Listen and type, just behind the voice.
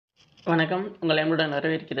வணக்கம். உங்கள் அன்புடன்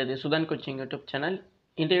வரவேற்கிறது சுதன் கோச்சிங் யூடியூப் சேனல்.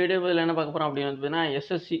 இந்த வீடியோவில் என்ன பார்க்க போகிறோம் அப்படின்னு பார்த்தீங்கன்னா,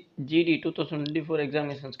 எஸ்எஸ்சி ஜிடி 2024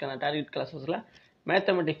 எக்ஸாமினேஷன்ஸ்க்கான டார்கெட் கிளாஸஸில்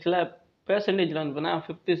மேத்தமெட்டிக்ஸில் பெர்சன்டேஜில் வந்து பார்த்தீங்கன்னா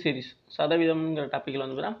 5th சீரிஸ் சதவீதம்ங்கிற டாப்பிக்கில்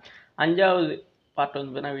வந்து பார்த்தீங்கன்னா 5வது பார்ட்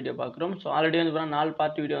வந்து பார்த்தீங்கன்னா வீடியோ பார்க்குறோம். ஸோ ஆல்ரெடி வந்து பார்த்தீங்கன்னா 4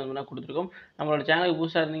 பார்ட் வீடியோ வந்து பார்த்தீங்கன்னா கொடுத்துருக்கோம். நம்மளோட சேனலுக்கு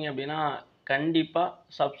புதுசாக இருந்தீங்க அப்படின்னா கண்டிப்பாக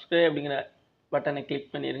சப்ஸ்கிரைப் அப்படிங்கிற பட்டனை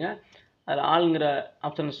கிளிக் பண்ணிடுங்க. அதில் ஆளுங்கிற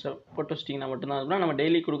ஆப்ஷன்ஸ் போட்டு வச்சிட்டிங்கன்னா மட்டும்தான் நம்ம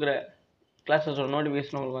டெய்லி கொடுக்குற கிளாஸஸோட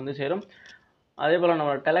நோட்டிஃபிகேஷன் உங்களுக்கு வந்து சேரும். அதே போல்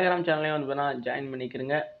நம்மளோட டெலகிராம் சேனலையும் வந்து பார்த்தீங்கன்னா ஜாயின்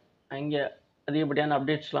பண்ணிக்கிறங்க. அங்கே அதிகப்படியான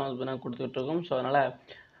அப்டேட்ஸ்லாம் வந்து பார்த்தீங்கன்னா கொடுத்துட்ருக்கோம். ஸோ அதனால்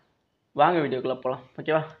வாங்க வீடியோக்குள்ளே போகலாம்.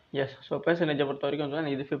 ஓகேவா? எஸ். ஸோ பெர்சன்டேஜை பொறுத்த வரைக்கும் வந்து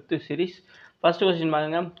பார்த்தீங்கன்னா இது 5th சீரிஸ். ஃபஸ்ட்டு கொஸ்டின்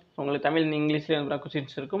பாருங்க. உங்களுக்கு தமிழ் இங்கிலீஷ்லேயே வந்து பார்த்தீங்கன்னா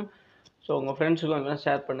கொஸ்டின்ஸ் இருக்கும். ஸோ உங்கள் ஃப்ரெண்ட்ஸுக்கும் வந்து பார்த்தீங்கன்னா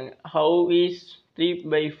ஷேர் பண்ணுங்கள். How is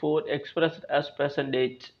 3/4 expressed as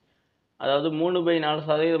percentage? அதாவது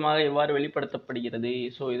 3/4% எவ்வாறு வெளிப்படுத்தப்படுகிறது?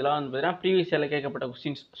 ஸோ இதெல்லாம் வந்து பார்த்தீங்கன்னா ப்ரீவியஸ் இயரில் கேட்கப்பட்ட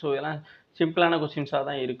கொஸ்டின்ஸ். ஸோ இதெல்லாம் சிம்பிளான கொஸ்டின்ஸாக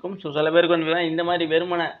தான் இருக்கும். ஸோ சில பேருக்கு வந்து பார்த்தீங்கன்னா இந்த மாதிரி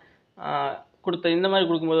வெறுமனை இந்த மாதிரி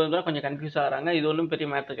கொடுக்கும்போது வந்து கொஞ்சம் கன்ஃபியூஸ் ஆகிறாங்க. இது ஒன்றும் பெரிய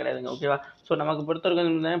மேட்டர் கிடையாதுங்க. ஓகேவா? ஸோ நமக்கு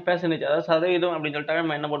பொறுத்தவரைக்கும் வந்து பெர்சன்டேஜ், அதாவது சதவீதம் அப்படின்னு சொல்லிட்டாங்க.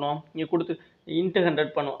 நம்ம என்ன பண்ணுவோம், இங்கே கொடுத்து இன்ட்டு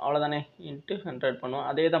 100 பண்ணுவோம். அவ்வளோதானே, இன்ட்டு 100 பண்ணுவோம்.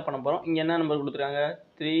 அதே தான் பண்ண போகிறோம். இங்கே என்ன நம்பர் கொடுத்துருக்காங்க,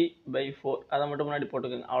 3/4. அதை மட்டும் முன்னாடி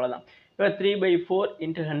போட்டுக்கோங்க. அவ்வளோதான். இப்போ 3/4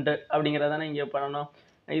 × 100 அப்படிங்கிறதானே இங்கே பண்ணணும்.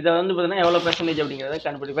 இதை வந்து பார்த்தீங்கன்னா எவ்வளோ பெர்சன்டேஜ் அப்படிங்கிறத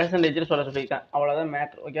கண்டுபிடி. பெர்சன்டேஜ் சொல்லியிருக்கேன். அவ்வளோதான்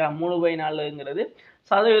மேட்ரு. ஓகேவா? 3/4ங்கிறது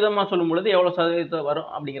சதவீதமாக சொல்லும் பொழுது எவ்வளோ சதவீதத்தை வரும்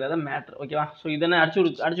அப்படிங்கிறத மேட்ரு. ஓகேவா? ஸோ இதென்ன அடிச்சு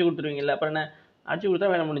கொடுத்துருவீங்கல்ல, அப்புறம் என்ன அடிச்சு கொடுத்தா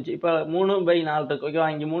வேலை முடிஞ்சு. இப்போ 3/4 இருக்குது. ஓகேவா?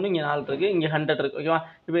 இங்கே 3, இங்கே 4 இருக்குது, இங்கே 100 இருக்குது. ஓகேவா?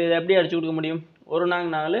 இப்போ இதை எப்படி அடிச்சு கொடுக்க முடியும்? 1 நாங்க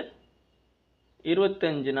 4,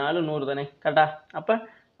 25 4 100 தானே, கரெக்டா? அப்போ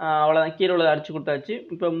அவ்வளோதான், கீழே உள்ளதை அடிச்சு கொடுத்தாச்சு.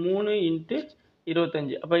 இப்போ 3 ×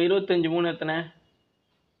 25. அப்போ 25 3 எத்தனை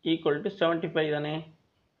 = 75 தானே.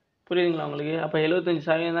 புரியுதுங்களா உங்களுக்கு? அப்போ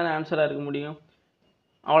 75% தானே ஆன்சராக இருக்க முடியும்.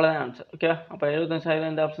 அவ்வளோதான் ஆன்சர். ஓகேவா? அப்போ 75%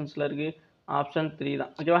 எந்த ஆப்ஷன்ஸில் இருக்குது? ஆப்ஷன் 3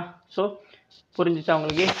 தான். ஓகேவா? ஸோ புரிஞ்சிச்சா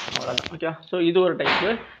உங்களுக்கு? அவ்வளோதான். ஓகேவா? ஸோ இது ஒரு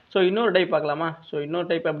டைப்பு. ஸோ இன்னொரு டைப் பார்க்கலாமா? ஸோ இன்னொரு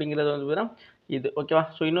டைப் அப்படிங்கிறது வந்து பார்த்தீங்கன்னா இது. ஓகேவா?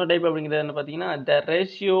 ஸோ இன்னொரு டைப் அப்படிங்கிறது என்ன பார்த்தீங்கன்னா, the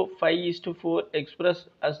ratio 5:4 express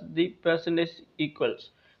as the percentage equals.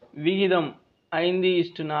 விகிதம்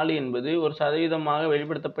 5:4 என்பது ஒரு சதவீதமாக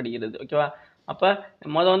வெளிப்படுத்தப்படுகிறது. ஓகேவா? அப்போ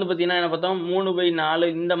வந்து பார்த்தீங்கன்னா என்ன பார்த்தோம், 3/4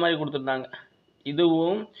 இந்த மாதிரி கொடுத்துருந்தாங்க.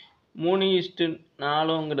 இதுவும்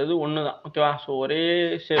 3:4ங்கிறது ஒன்று தான். ஓகேவா? ஸோ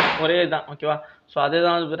ஒரே தான். ஓகேவா? ஸோ அதே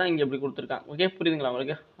தான் வந்து பார்த்தீங்கன்னா இங்கே இப்படி கொடுத்துருக்காங்க. ஓகே, புரியுதுங்களா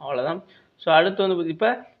உங்களுக்கு? அவ்வளோதான். ஸோ அடுத்து வந்து இப்போ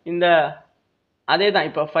இந்த அதே தான்.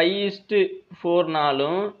 இப்போ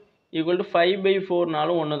 5:4 ஈக்குவல் டு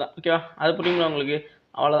 5/4 ஒன்று தான். ஓகேவா? அது புரியுங்களா உங்களுக்கு?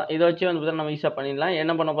 அவ்வளோதான். இதை வச்சு வந்து பார்த்தீங்கன்னா நம்ம ஈஸியாக பண்ணிடலாம்.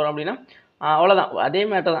 என்ன பண்ண போகிறோம் அப்படின்னா, அவ்வளோதான், அதே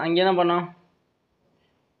மேட்டர் தான். அங்கே என்ன பண்ணோம்,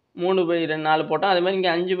 3/4 போட்டோம். அதே மாதிரி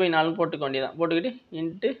இங்கே 5/4 போட்டுக்க வேண்டியதான். போட்டுக்கிட்டு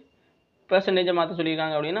இன்ட்டு பெர்சன்டேஜை மாற்ற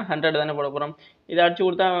சொல்லியிருக்காங்க அப்படின்னா 100 தானே போட போகிறோம். இதை அடிச்சு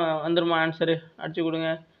கொடுத்தா வந்துடுமா ஆன்சரு? அடிச்சு கொடுங்க.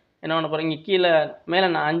 என்ன பண்ண போகிறோம், இங்கே கீழே மேலே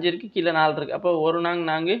 5 இருக்குது, கீழே 4 இருக்குது. அப்போ 1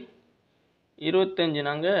 நாங்க 25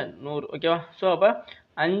 நாங்க 100. ஓகேவா? ஸோ அப்போ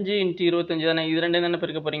 5 × 25 தானே, இது ரெண்டு தானே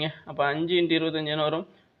பெருக்க போகிறீங்க. அப்போ 5 × 25 வரும்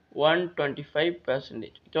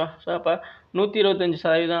 125%. ஓகேவா? ஸோ அப்போ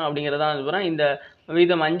 125% அப்படிங்கிறதா வந்து இந்த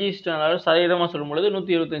வீதம் 5:4 சதவீதமாக சொல்லும் பொழுது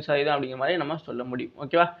 125% அப்படிங்கிற மாதிரி நம்ம சொல்ல முடியும்.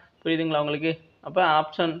 ஓகேவா? புரியுதுங்களா உங்களுக்கு? அப்போ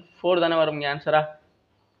ஆப்ஷன் 4 தானே வரும் இங்கே ஆன்சரா.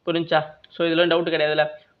 புரிஞ்சா? ஸோ இதில் டவுட் கிடையாதுல்ல.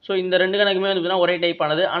 ஸோ இந்த ரெண்டு கணக்குமே வந்து பார்த்தீங்கன்னா ஒரே டைப்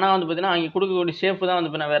ஆனது. ஆனால் வந்து பார்த்தீங்கன்னா அங்கே கொடுக்கக்கூடிய ஷேப்பு தான்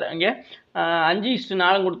வந்து பார்த்தீங்கன்னா வேறு. அங்கே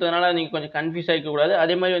 5:4 கொடுத்ததுனால நீங்கள் கொஞ்சம் கன்ஃபியூஸ் ஆகிக்கக்கூடாது.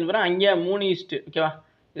 அதே மாதிரி வந்து பார்த்தீங்கன்னா அங்கே 3 ஓகேவா?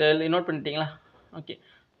 இதை நோட் பண்ணிட்டீங்களா? ஓகே,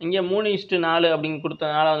 இங்கே 3:4 அப்படின்னு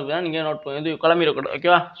கொடுத்ததுனால வந்து பார்த்தீங்கன்னா நீங்கள் நோட் பண்ணி இது குழம்பிடக்கூடாது.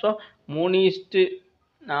 ஓகேவா? ஸோ 3:4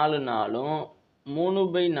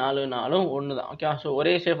 3/4 ஒன்று தான். ஓகேவா? ஸோ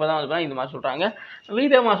ஒரே ஷேஃபாக தான் வந்து இந்த மாதிரி சொல்கிறாங்க.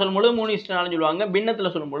 வீதமாக சொல்லும் பொழுது 3:4 சொல்லுவாங்க,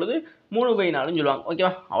 பின்னத்தில் சொல்லும் பொழுது 3/4 சொல்லுவாங்க.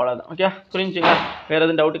 ஓகேவா? அவ்வளோதான். ஓகேவா? புரிஞ்சுங்களா? வேறு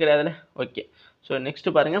எதுவும் டவுட் கிடையாதுல்ல? ஓகே. ஸோ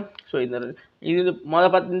நெக்ஸ்ட்டு பாருங்கள். ஸோ இது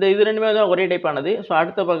பார்த்து இது ரெண்டுமே தான் ஒரே டைப் ஆனது. ஸோ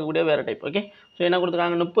அடுத்த பார்க்கக்கூடிய வேறு டைப். ஓகே. ஸோ என்ன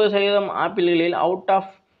கொடுத்துருக்காங்க, 30% ஆப்பிள்களில் அவுட்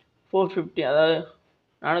ஆஃப் 450, அதாவது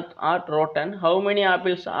 400 R rotten, how many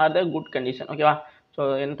apples R the good condition. ஓகேவா? ஸோ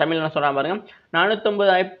என் தமிழ் என்ன சொல்கிறேன் பாருங்கள்.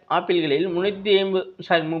 450 ஆப்பிள்களில்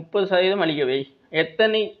 30% அளிக்கவை.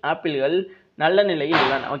 எத்தனை ஆப்பிள்கள் நல்ல நிலையில்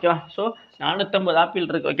உள்ளன? ஓகேவா? ஸோ 450 ஆப்பிள்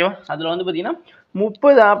இருக்குது. ஓகேவா? அதில் வந்து பார்த்தீங்கன்னா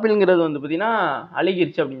 30 ஆப்பிள்ங்கிறது வந்து பார்த்தீங்கன்னா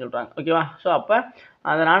அழுகிருச்சு அப்படின்னு சொல்கிறாங்க. ஓகேவா? ஸோ அப்போ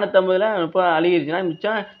அந்த 450ல் 30 அழுகிருச்சுன்னா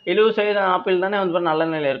மிச்சம் 70% ஆப்பிள் தானே வந்து நல்ல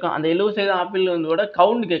நிலையில் இருக்கும். அந்த 70% ஆப்பிள் வந்து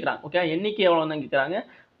கவுண்ட் கேட்குறாங்க. ஓகே, எண்ணிக்கை எவ்வளோ தான் கேட்குறாங்க.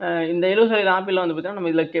 இந்த 70% ஆப்பிள் வந்து பார்த்தீங்கன்னா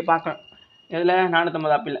நம்ம இதில் பார்க்கணும். இதில்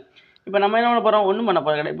 450 ஆப்பிள். இப்போ நம்ம என்ன பண்ண போகிறோம், ஒன்றும் பண்ண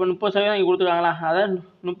போகிறோம் கிடையாது. இப்போ 30% இங்கே கொடுத்துருக்காங்களா, அதாவது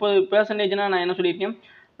 30%. நான் என்ன சொல்லியிருக்கேன்,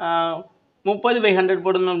 30/100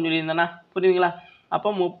 போடணும்னு சொல்லியிருந்தேன்னா, புரியுதுங்களா? அப்போ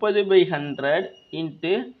 30/100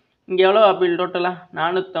 இன்ட்டு இங்கே எவ்வளோ ஆப்பிள் டோட்டலாக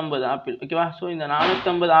 450 ஆப்பிள். ஓகேவா? ஸோ இந்த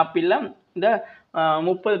 450 ஆப்பிளில் இந்த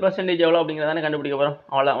 30% எவ்வளோ அப்படிங்கிறதானே கண்டுபிடிக்க போகிறோம்.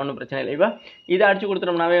 அவ்வளோ ஒன்றும் பிரச்சனை இல்லை. இப்போ இதை அடிச்சு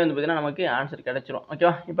கொடுத்துட்டோம்னாவே வந்து பார்த்தீங்கன்னா நமக்கு ஆன்சர் கிடச்சிரும்.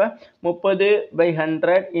 ஓகேவா? இப்போ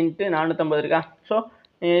 30/100 × 450 இருக்கா? ஸோ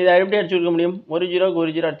இதை எப்படி அடிச்சு கொடுக்க முடியும்? ஒரு ஜீரோக்கு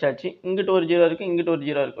ஒரு ஜீரோ அடிச்சாச்சு, இங்கிட்டு ஒரு ஜீரோ இருக்குது, இங்கிட்டு ஒரு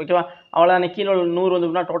ஜீரோ இருக்குது. ஓகேவா? அவ்வளோதானே. கீழே 100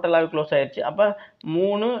 வந்து டோட்டலாகவே க்ளோஸ் ஆயிடுச்சு. அப்போ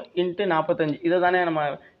 3 × 45 இதை தானே நம்ம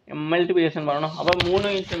மல்டிபிகேஷன் பண்ணணும். அப்போ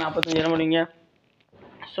 3 × 45 என்ன பண்ணுவீங்க?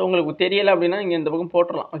 ஸோ உங்களுக்கு தெரியலை அப்படின்னா இங்கே இந்த பக்கம்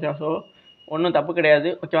போட்டுடலாம். ஓகேவா? ஸோ ஒன்றும் தப்பு கிடையாது.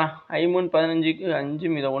 ஓகேவா? 5 3 15க்கு 5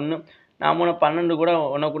 மீதம் 1, 4 3 12 கூட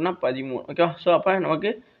 1 கூட்டினா 13. ஓகேவா? ஸோ அப்போ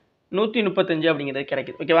நமக்கு 135 அப்படிங்கிறது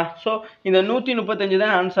கிடைக்குது. ஓகேவா? ஸோ இந்த 135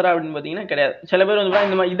 தான் ஆன்சரா அப்படின்னு பார்த்தீங்கன்னா கிடையாது. சில பேர் வந்து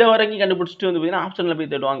இந்த மாதிரி இதை வரைக்கும் கண்டுபிடிச்சிட்டு வந்து பார்த்தீங்கன்னா ஆப்ஷனில்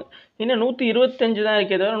போய் தேடுவாங்க. இன்னும் 125 தான்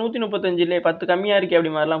இருக்கே தவிர 135 இல்லையே, 10 கம்மியாக இருக்கே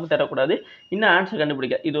அப்படி மாதிரிலாம் தேடக்கூடாது. இன்னும் ஆன்சர்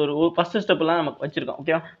கண்டுபிடிக்க இது ஒரு ஃபர்ஸ்ட் ஸ்டெப்லாம் நமக்கு வச்சிருக்கோம்.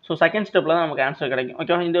 ஓகேவா? ஸோ செகண்ட் ஸ்டெப்பில் தான் நமக்கு ஆன்சர் கிடைக்கும்.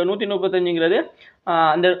 ஓகேவா? இந்த 135ங்கிறது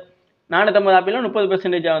அந்த 450 ஆப்பிளில்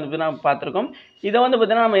 30% வந்து நம்ம பார்த்துருக்கோம். இதை வந்து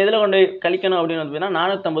பார்த்தீங்கன்னா நம்ம எதில் கொண்டு கழிக்கணும் அப்படின்னு வந்து பார்த்தீங்கன்னா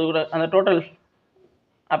 450 கூட அந்த டோட்டல்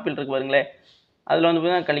ஆப்பிள் இருக்கு பாருங்களேன், அதில் வந்து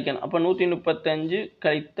பார்த்தீங்கன்னா கழிக்கணும். அப்போ 135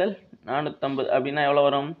 கழித்தல் 450 அப்படின்னா எவ்வளோ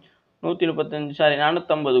வரும்?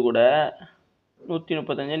 450 கூட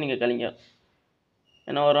 135 நீங்கள் கழிங்க,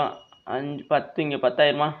 என்ன வரும்? 5 10 இங்கே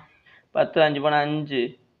 10,000மா? 10 5 போனால் 5,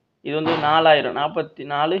 இது வந்து 4000,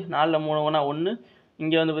 44, 4ல் 3 போனால் 1,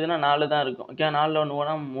 இங்கே வந்து பார்த்தீங்கன்னா 4 தான் இருக்கும். ஓகே, 4ல் 1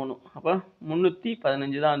 போனால் 3, அப்போ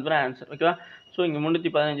 315 தான் வந்து ஆன்சர். ஓகேவா? ஸோ இங்கே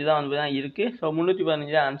 315 தான் வந்து தான் இருக்குது. ஸோ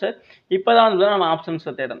 315 தான் ஆன்சர். இப்போ தான் வந்து நம்ம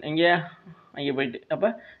ஆப்ஷன்ஸை தேடணும். அங்கே போயிட்டு அப்போ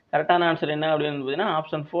கரெக்டான ஆன்சர் என்ன அப்படின்னு பார்த்தீங்கன்னா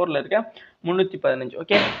ஆப்ஷன் 4ல் இருக்க 315.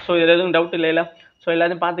 ஓகே, ஸோ இதில் எதுவும் டவுட் இல்லைல்ல? ஸோ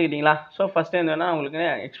எல்லாத்தையும் பார்த்துக்கிட்டீங்களா? ஸோ ஃபஸ்ட் டைம் வேணால் உங்களுக்கு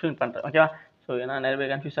எக்ஸ்பிளைன் பண்ணுறேன். ஓகேவா? ஸோ ஏன்னா நிறைய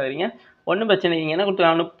பேர் கன்ஃபியூஸ் ஆகிறீங்க. ஒன்றும் பிரச்சனை இல்லைங்க. என்ன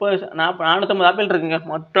கொடுத்துருக்காங்க? 450 ஆப்பிள் இருக்குங்க.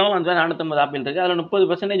 மொத்தம் வந்து 450 ஆப்பிள் இருக்குது. அதில்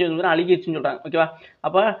 30% வந்து அழுகிடுச்சுன்னு சொல்கிறாங்க. ஓகேவா?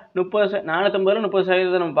 அப்போ 450ல்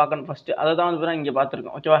 30% நம்ம பார்க்கணும் ஃபஸ்ட்டு. அதை தான் வந்து இங்கே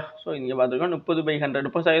பார்த்துருக்கோம். ஓகேவா? ஸோ இங்கே பார்த்துருக்கோம் 30/100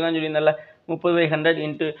 30% தான் சொல்லியிருந்தால, 30/100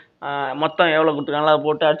 இன்ட்டு மொத்தம் எவ்வளோ கொடுத்துருக்காங்களோ அதை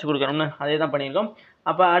போட்டு அடிச்சு கொடுக்கணும்னு அதே தான் பண்ணியிருக்கோம்.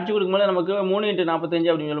 அப்போ அடிச்சு கொடுக்கும்போது நமக்கு 3 × 45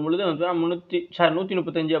 அப்படின்னு சொல்லும்பொழுது வந்து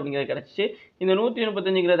 135 அப்படிங்கிறது கிடச்சிச்சு. இந்த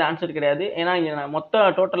 135ங்கிறது ஆன்சர் கிடையாது. ஏன்னா இங்கே மொத்த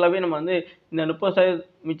டோட்டலாகவே நம்ம வந்து இந்த 30%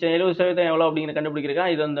 மிச்சம் 70% எவ்வளோ அப்படிங்கிற கண்டுபிடிக்கிறக்கா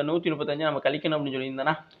இது அந்த 135 நம்ம கழிக்கணும் அப்படின்னு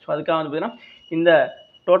சொல்லியிருந்தேன்னா, ஸோ அதுக்காக வந்து பார்த்தீங்கன்னா இந்த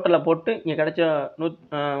டோட்டலை போட்டு இங்கே கிடைச்ச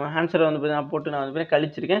ஆன்சரை வந்து பார்த்தீங்கன்னா போட்டு நான் வந்து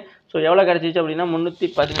கழிச்சிருக்கேன். ஸோ எவ்வளோ கிடச்சிச்சு அப்படின்னா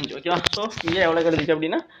 315. ஓகேவா? ஸோ இங்கே எவ்வளோ கிடச்சிச்சு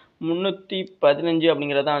அப்படின்னா 315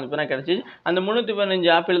 அப்படிங்கிறது தான் வந்து பார்த்தீங்கன்னா கிடச்சிச்சு. அந்த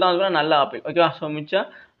 315 ஆப்பிள் தான் வந்து நல்ல ஆப்பிள். ஓகேவா? ஸோ மிச்சம்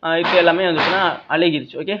இப்போ எல்லாமே வந்து பார்த்தீங்கன்னா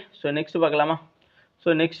அழகிருச்சு. ஓகே, ஸோ நெக்ஸ்ட் பார்க்கலாமா?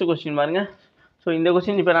 ஸோ நெக்ஸ்ட் கொஸ்டின் பாருங்கள். ஸோ இந்த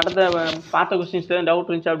கொஸ்டின் இப்போ பார்த்த கொஸ்டின்ஸ் எதுவும் டவுட்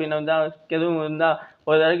இருந்துச்சு அப்படின்னு வந்தால் எதுவும் இருந்தால்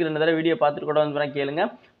ஒரு தடவைக்கு 2 தடவை வீடியோ பார்த்துட்டு கூட வந்து கேளுங்க.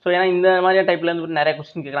 ஸோ ஏன்னா இந்த மாதிரியான டைப்பில் வந்து நிறைய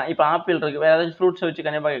கொஸ்டின் கேட்கலாம். இப்போ ஆப்பிள் இருக்குது, வேறு ஏதாச்சும் ஃப்ரூட்ஸை வச்சு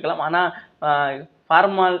கண்டிப்பாக கேட்கலாம். ஆனால்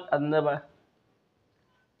ஃபார்மால் அந்த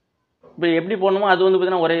இப்போ எப்படி போடணுமோ அது வந்து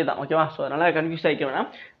பார்த்தீங்கன்னா ஒரே தான். ஓகேவா? ஸோ அதனால் கன்ஃபியூஸ் ஆகிக்க வேணாம்.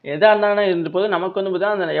 எதாக இருந்தாலும் இருந்த போது நமக்கு வந்து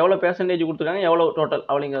பார்த்தீங்கன்னா அந்த எவ்வளோ பெர்சன்டேஜ் கொடுத்துருக்காங்க, எவ்வளோ டோட்டல்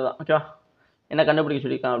அப்படிங்கிறது தான். ஓகேவா? என்ன கண்டுபிடிக்க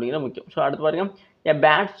சொல்லியிருக்காங்க அப்படிங்கிறது முக்கியம். ஸோ அடுத்து பாருங்க, a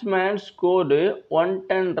batsman scored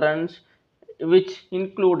 110 runs which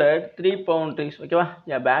included 3 boundaries. ஓகேவா?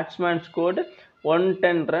 a batsman scored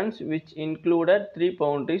 110 runs which included 3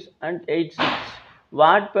 boundaries and 8 sixes.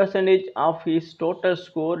 What percentage of his total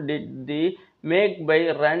score did they make by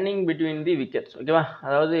running between the wickets? ஓகேவா?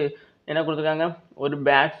 அதாவது என்ன கொடுத்துருக்காங்க? ஒரு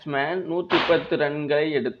batsman 110 ரன்களை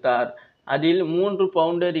எடுத்தார், அதில் 3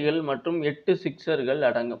 பவுண்டரிகள் மற்றும் 8 சிக்ஸர்கள்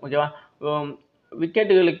அடங்கும். ஓகேவா?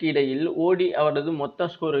 விக்கெட்டுகளுக்கு இடையில் ஓடி அவரது மொத்த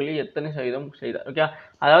ஸ்கோர்களில் எத்தனை சதவீதம் செய்தார்? ஓகே,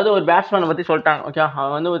 அதாவது ஒரு பேட்ஸ்மேனை பற்றி சொல்லிட்டாங்க. ஓகே,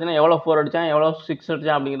 அவன் வந்து பார்த்தீங்கன்னா எவ்வளோ 4 அடித்தான், எவ்வளோ 6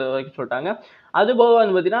 அடித்தான் அப்படிங்கிறது வரைக்கும் சொல்லிட்டாங்க. அது போக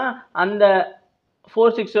வந்து பார்த்தீங்கன்னா அந்த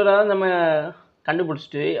 4 6 நம்ம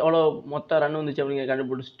கண்டுபிடிச்சிட்டு எவ்வளோ மொத்த ரன் வந்துச்சு அப்படிங்கிறத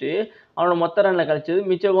கண்டுபிடிச்சிட்டு அவனோட மொத்த ரனில் கழிச்சது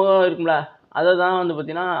மிச்சம் போக இருக்கும்ல, அதை தான் வந்து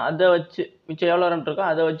பார்த்தீங்கன்னா அதை வச்சு மிச்சம் எவ்வளோ ரன் இருக்கோ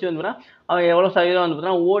அதை வச்சு வந்து அவன் எவ்வளோ சதவீதம் வந்து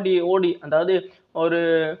பார்த்தீங்கன்னா ஓடி அதாவது ஒரு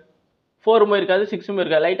 4 இருக்காது 6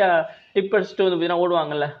 இருக்காது, லைட்டாக டிப் அடிச்சுட்டு வந்து பார்த்தீங்கன்னா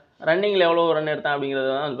ஓடுவாங்கல்ல, ரன்னிங்கில் எவ்வளோ ரன் எடுத்தான் அப்படிங்கிறத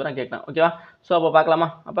தான் வந்து பார்த்தீங்கன்னா கேட்கலாம். ஓகேவா? ஸோ அப்போ பார்க்கலாமா?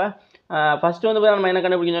 அப்போ ஃபஸ்ட்டு வந்து பார்த்தீங்கன்னா நம்ம என்ன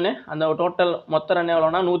கண்டுபிடிக்கணுன்னே அந்த டோட்டல் மொத்த ரன்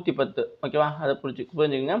எவ்வளோனா 110. ஓகேவா? அதை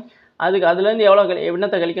புரிஞ்சுக்கோங்க. அதுலேருந்து எவ்வளோ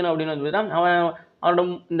என்னத்தை கழிக்கணும் அப்படின்னு வந்து பார்த்தீங்கன்னா அவனோட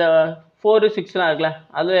இந்த 4 6 இருக்குல்ல,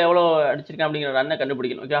 அதில் எவ்வளோ அடிச்சிருக்கேன் அப்படிங்கிற ரன்னை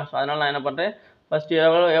கண்டுபிடிக்கணும். ஓகேவா? ஸோ அதனால் நான் என்ன பண்ணுறேன், ஃபஸ்ட்டு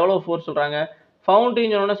எவ்வளோ 4 சொல்கிறாங்க,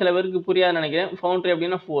 ஃபவுண்ட்ரின்னு சொன்னோன்னா சில பேருக்கு புரியாதுன்னு நினைக்கிறேன். ஃபவுண்ட்ரி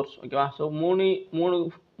அப்படின்னா ஃபோர்ஸ். ஓகேவா? So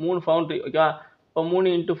 3 foundry. ஓகேவா? இப்போ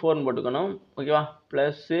 3 × 4 போட்டுக்கணும். ஓகேவா?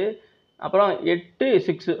 ப்ளஸ்ஸு அப்புறம் 8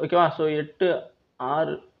 6. ஓகேவா? ஸோ 8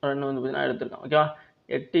 6 ரன் வந்து பார்த்தீங்கன்னா எடுத்துருக்கோம். ஓகேவா?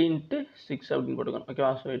 8 × 6 அப்படின்னு போட்டுக்கணும்.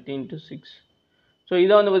 ஓகேவா? ஸோ 8 × 6. ஸோ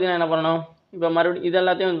இதை வந்து பார்த்தீங்கன்னா என்ன பண்ணணும், இப்போ மறுபடியும் இது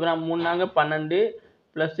எல்லாத்தையும் வந்து 3 நாங்க 12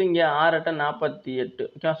 ப்ளஸ் இங்கே 6 8 48.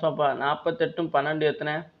 ஓகேவா? ஸோ அப்போ 48 12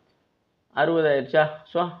 எத்தனை 60 ஆயிடுச்சா?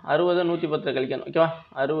 ஸோ 60 110 கழிக்கணும். ஓகேவா?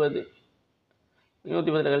 60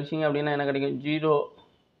 110 கழிச்சிங்க அப்படின்னா என்ன கிடைக்கும் 0.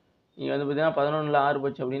 இங்கே வந்து பார்த்தீங்கன்னா 11ல் 6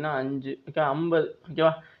 போச்சு அப்படின்னா 5. ஓகே 50.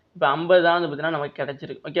 ஓகேவா? இப்போ 50 தான் வந்து பார்த்தீங்கன்னா நமக்கு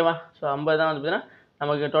கிடச்சிருக்கு. ஓகேவா? ஸோ 50 தான் வந்து பார்த்தீங்கன்னா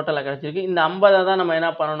நமக்கு டோட்டலாக கிடச்சிருக்கு. இந்த 50 தான் நம்ம என்ன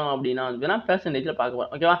பண்ணணும் அப்படின்னா வந்து பார்த்தீங்கன்னா பெர்சன்டேஜில் பார்க்க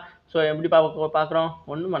போகிறோம். ஓகேவா? ஸோ எப்படி பார்க்குறோம்?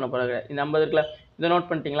 ஒன்றும் பண்ண போகிறது கிடையாது. இந்த 50 இருக்குல்ல, இதை நோட்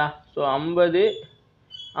பண்ணிட்டீங்களா? ஸோ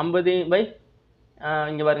 50 பை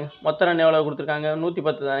இங்கே பாருங்க, மொத்த ரன் எவ்வளோ கொடுத்துருக்காங்க?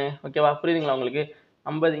 110 தானே. ஓகேவா? புரியுதுங்களா உங்களுக்கு?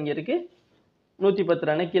 50 இங்கே இருக்குது, 110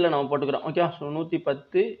 ரன்னு கீழே நம்ம போட்டுக்கிறோம். ஓகேவா? ஸோ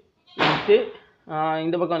 110 இன்ட்டு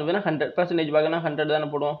இந்த பக்கம் வந்து பார்த்தீங்கன்னா 100 பெர்சன்டேஜ் பார்க்கணும், 100 தானே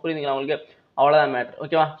போடுவோம். புரியுதுங்களா உங்களுக்கு? அவ்வளோதான் மேட்ரு.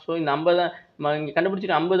 ஓகேவா? ஸோ இந்த 50 நம்ம இங்கே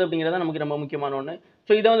கண்டுபிடிச்சிட்டு 50 அப்படிங்கிறத நமக்கு ரொம்ப முக்கியமான ஒன்று.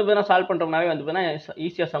 ஸோ இதை வந்து பார்த்தீங்கன்னா சால்வ் பண்ணுறோம்னாவே வந்து பார்த்தீங்கன்னா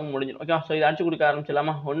ஈஸியாக சம் முடிஞ்சிடும். ஓகேவா? ஸோ இதை அடிச்சு கொடுக்க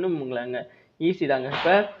ஆரம்பிச்சிடலாமா? ஒன்றும் இல்லைங்க, ஈஸி தாங்க.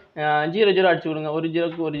 இப்போ 0 அடிச்சு கொடுங்க, ஒரு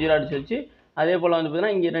 0க்கு ஒரு 0 அடிச்சு வச்சு, அதே போல் வந்து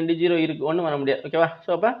பார்த்தீங்கன்னா இங்கே 2 0 இருக்குது, ஒன்றும் பண்ண முடியாது. ஓகேவா? ஸோ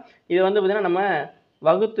அப்போ இது வந்து பார்த்தீங்கன்னா நம்ம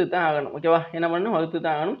வகுத்து தான் ஆகணும். ஓகேவா? என்ன பண்ணணும்? வகுத்து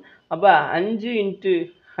தான் ஆகணும். அப்போ 5 இன்ட்டு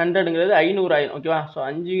 100ங்கிறது 500 ஆயிரும். ஓகேவா? ஸோ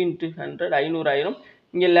 5 இன்ட்டு 100 500 ஆயிரும்.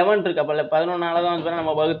 இங்கே 11 இருக்குது, அப்போ 11ஆல் தான் வந்து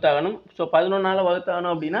நம்ம வகுத்தாகணும். ஸோ 11ஆல்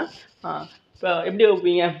வகுத்தாகணும் அப்படின்னா இப்போ எப்படி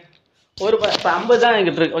வைப்பீங்க? ஒரு இப்போ 50 தான்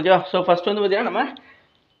எங்கிட்ட இருக்குது. ஓகேவா? ஸோ ஃபஸ்ட் வந்து பார்த்தீங்கன்னா நம்ம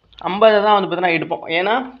 50 தான் வந்து பார்த்தீங்கன்னா எடுப்போம்.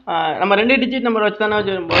 ஏன்னா நம்ம 2 டிஜிட் நம்பர் வச்சு தானே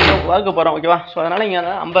வகுக்க போகிறோம். ஓகேவா? ஸோ அதனால் இங்கே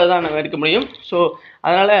 50 தான் நம்ம எடுக்க முடியும். ஸோ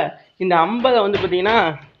அதனால் இந்த 50 வந்து பார்த்தீங்கன்னா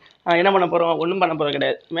என்ன பண்ண போகிறோம்? ஒன்றும் பண்ண போகிறது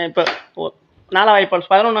கிடையாது. இப்போ 4 வாய்ப்பாடு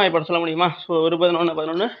 11 வாய்ப்பாடு சொல்ல முடியுமா? ஸோ ஒரு 11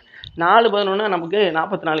 11 4 11 நமக்கு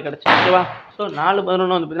 44 கிடச்சிடும். ஓகேவா? ஸோ 4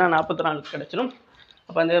 11 வந்து பார்த்தீங்கன்னா 44 கிடச்சிடும்.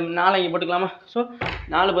 அப்போ அந்த 4 இங்கே போட்டுக்கலாமா? ஸோ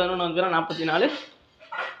 4 11 வந்து பார்த்தீங்கன்னா 44.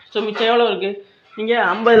 ஸோ மிச்சம் எவ்வளோ இருக்குது? இங்கே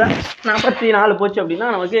 50ல் 44 போச்சு அப்படின்னா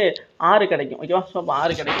நமக்கு 6 கிடைக்கும். ஓகேவா? ஸோ அப்போ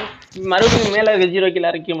 6 கிடைக்கும். மறுபடியும் மேலே இருக்க 0 கீழே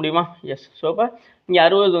இறக்க முடியுமா? எஸ். ஸோ அப்போ இங்கே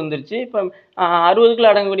 60 வந்துருச்சு. இப்போ 60க்குள்ள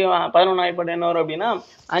அடங்கக்கூடிய 11 வாய்ப்பாடு என்ன வரும் அப்படின்னா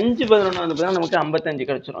 5 11 வந்து பார்த்தீங்கன்னா நமக்கு 55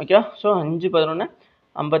 கிடச்சிடும். ஓகேவா? ஸோ 5 11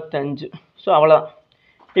 55. ஸோ அவ்வளோதான்.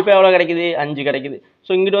 இப்போ எவ்வளோ கிடைக்குது? 5 கிடைக்குது.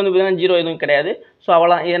 ஸோ இங்கிட்டு வந்து பார்த்தீங்கன்னா 0 எதுவும் கிடையாது. ஸோ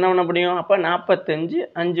அவ்வளோதான். என்ன பண்ண முடியும்? அப்போ 45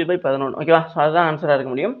 5/11. ஓகேவா? ஸோ அதுதான் ஆன்சராக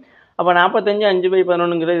இருக்க முடியும். அப்போ 45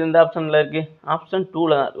 5/11ங்கிறது எந்த ஆப்ஷனில் இருக்குது? ஆப்ஷன்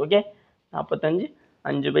 2ல் தான் இருக்குது. ஓகே, 45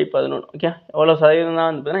 5/11. ஓகே, எவ்வளோ சதவீதம் தான்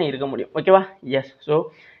வந்து பார்த்தீங்கன்னா இருக்க முடியும். ஓகேவா? எஸ். ஸோ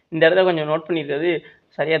இந்த இடத்துல கொஞ்சம் நோட் பண்ணியிருக்கிறது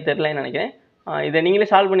சரியாக தெரிலன்னு நினைக்கிறேன். இதை நீங்களே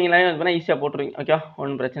சால்வ் பண்ணிங்களாமே வந்து பார்த்தீங்கன்னா ஈஸியாக போட்டுருவீங்க. ஓகேவா?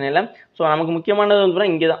 ஒன்றும் பிரச்சனை இல்லை. ஸோ நமக்கு முக்கியமானது வந்து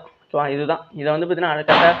பார்த்தீங்கன்னா இங்கே தான். ஓகேவா? இதுதான். இதை வந்து பார்த்தீங்கன்னா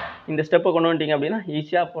கரெக்டாக இந்த ஸ்டெப்பை கொண்டு வந்துட்டீங்க அப்படின்னா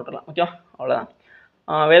ஈஸியாக போட்டுடலாம். ஓகேவா? அவ்வளோதான்.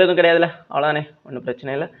 வேறு எதுவும் கிடையாதுல்ல? அவ்வளோதானே, ஒன்றும்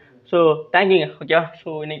பிரச்சனை இல்லை. ஸோ தேங்க்யூங்க. ஓகேவா? ஸோ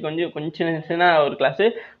இன்றைக்கி கொஞ்சம் சின்ன ஒரு கிளாஸு.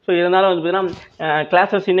 ஸோ இருந்தாலும் வந்து பார்த்தீங்கன்னா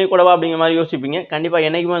கிளாஸஸ் இன்னைக்கு கூடவா அப்படிங்கிற மாதிரி யோசிப்பீங்க. கண்டிப்பாக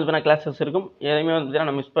என்றைக்குமே வந்து பார்த்தீங்கன்னா கிளாஸஸ் இருக்கும். எதையுமே வந்து பார்த்தீங்கன்னா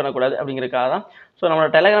நம்ம மிஸ் பண்ணக்கூடாது அப்படிங்கிறதுக்காக தான். ஸோ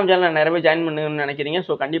நம்மளோட டெலகிராம் சேனலில் நிறைய பேர் ஜாயின் பண்ணுங்கன்னு நினைக்கிறீங்க.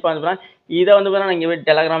 ஸோ கண்டிப்பாக வந்து பார்த்தீங்கன்னா இதை வந்து பார்த்தீங்கன்னா நீங்கள் போய்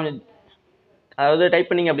டெலகிராம் அதாவது டைப்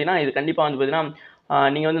பண்ணிங்க அப்படின்னா இது கண்டிப்பாக வந்து பார்த்தீங்கன்னா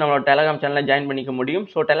நீங்கள் வந்து நம்மளோட டெலகிராம் சேனலில் ஜாயின் பண்ணிக்க முடியும்.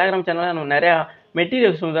 ஸோ டெலகிராம் சேனலில் நம்ம நிறையா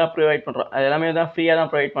மெட்டீரியல்ஸ் வந்து தான் ப்ரொவைட் பண்ணுறோம். அது எல்லாமே தான் ஃப்ரீயாக தான்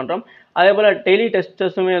ப்ரொவைட் பண்ணுறோம். அதே போல் டெய்லி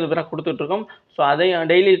டெஸ்டர்ஸுமே வந்து பார்த்தீங்கன்னா கொடுத்துட்ருக்கோம். ஸோ அதையும்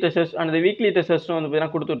டெய்லி டெஸ்டர்ஸ் அந்த வீக்லி டெஸ்டர்ஸும் வந்து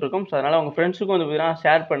பார்த்தீங்கன்னா கொடுத்துட்ருக்கோம். ஸோ அதனால் உங்கள் ஃப்ரெண்ட்ஸுக்கும் வந்து பார்த்தீங்கன்னா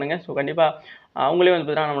ஷேர் பண்ணுங்கள். ஸோ கண்டிப்பாக அவங்களே வந்து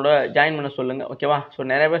பார்த்தீங்கன்னா நம்மளோட ஜாயின் பண்ண சொல்லுங்கள். ஓகேவா? ஸோ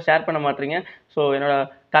நிறைய பேர் ஷேர் பண்ண மாட்டீங்க. ஸோ என்னோட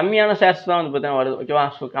கம்மியான ஷேர்ஸ் தான் வந்து பார்த்தீங்கன்னா வருது. ஓகேவா?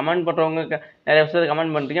 ஸோ கமெண்ட் பண்ணுறவங்க நிறைய விஷயத்தை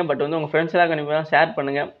கமெண்ட் பண்ணுறீங்க. பட் வந்து உங்கள் ஃப்ரெண்ட்ஸ் எல்லாம் கண்டிப்பாக ஷேர்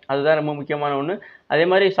பண்ணுங்கள். அதுதான் ரொம்ப முக்கியமான ஒன்று. அதே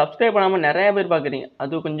மாதிரி சப்ஸ்கிரைப் பண்ணாமல் நிறைய பேர் பார்க்குறீங்க.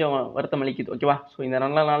 அது கொஞ்சம் வருத்தம் அளிக்குது. ஓகேவா? ஸோ இந்த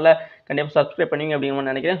நல்ல நாளில் கண்டிப்பாக சப்ஸ்கிரைப் பண்ணுவீங்க அப்படிங்கிற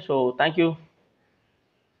மாதிரி நினைக்கிறேன். So thank you.